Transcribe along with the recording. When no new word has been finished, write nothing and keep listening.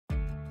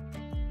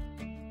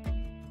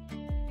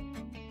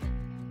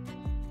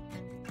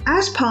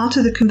As part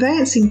of the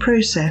conveyancing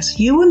process,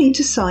 you will need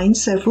to sign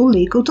several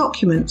legal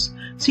documents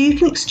so you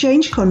can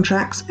exchange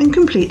contracts and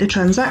complete the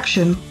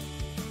transaction.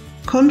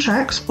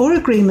 Contracts or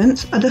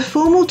agreements are the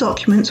formal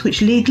documents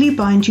which legally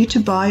bind you to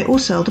buy or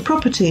sell the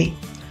property.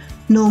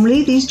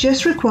 Normally, these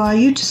just require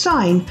you to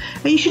sign,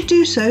 and you should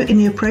do so in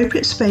the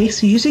appropriate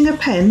space using a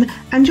pen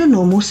and your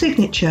normal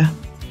signature.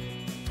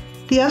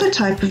 The other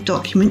type of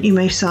document you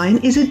may sign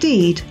is a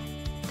deed.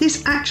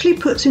 This actually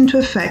puts into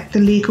effect the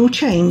legal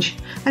change,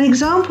 and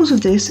examples of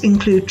this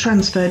include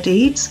transfer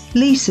deeds,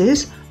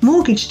 leases,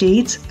 mortgage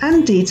deeds,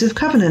 and deeds of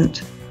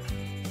covenant.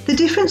 The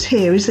difference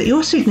here is that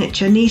your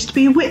signature needs to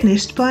be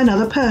witnessed by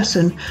another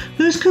person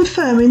who is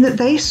confirming that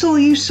they saw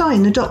you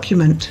sign the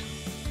document.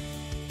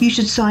 You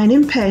should sign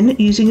in pen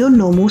using your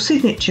normal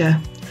signature.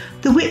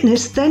 The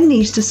witness then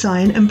needs to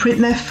sign and print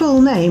their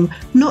full name,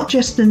 not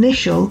just an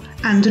initial,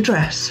 and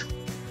address.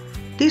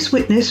 This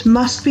witness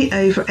must be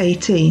over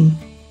 18,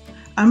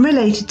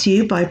 unrelated to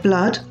you by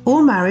blood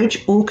or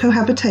marriage or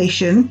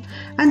cohabitation,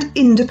 and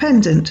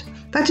independent,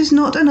 that is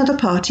not another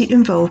party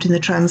involved in the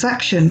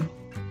transaction.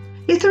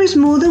 If there is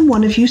more than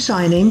one of you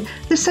signing,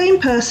 the same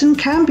person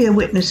can be a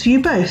witness for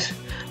you both,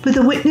 but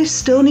the witness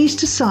still needs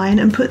to sign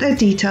and put their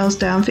details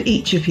down for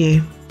each of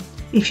you.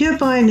 If you are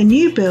buying a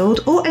new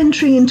build or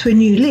entering into a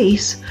new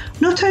lease,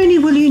 not only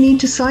will you need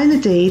to sign the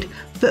deed,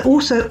 but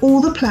also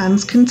all the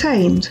plans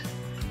contained.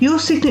 Your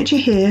signature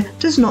here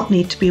does not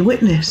need to be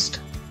witnessed.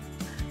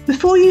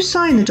 Before you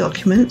sign the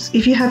documents,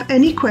 if you have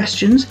any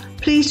questions,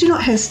 please do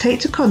not hesitate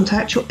to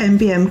contact your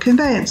MBM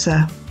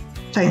conveyancer.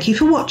 Thank you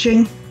for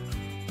watching.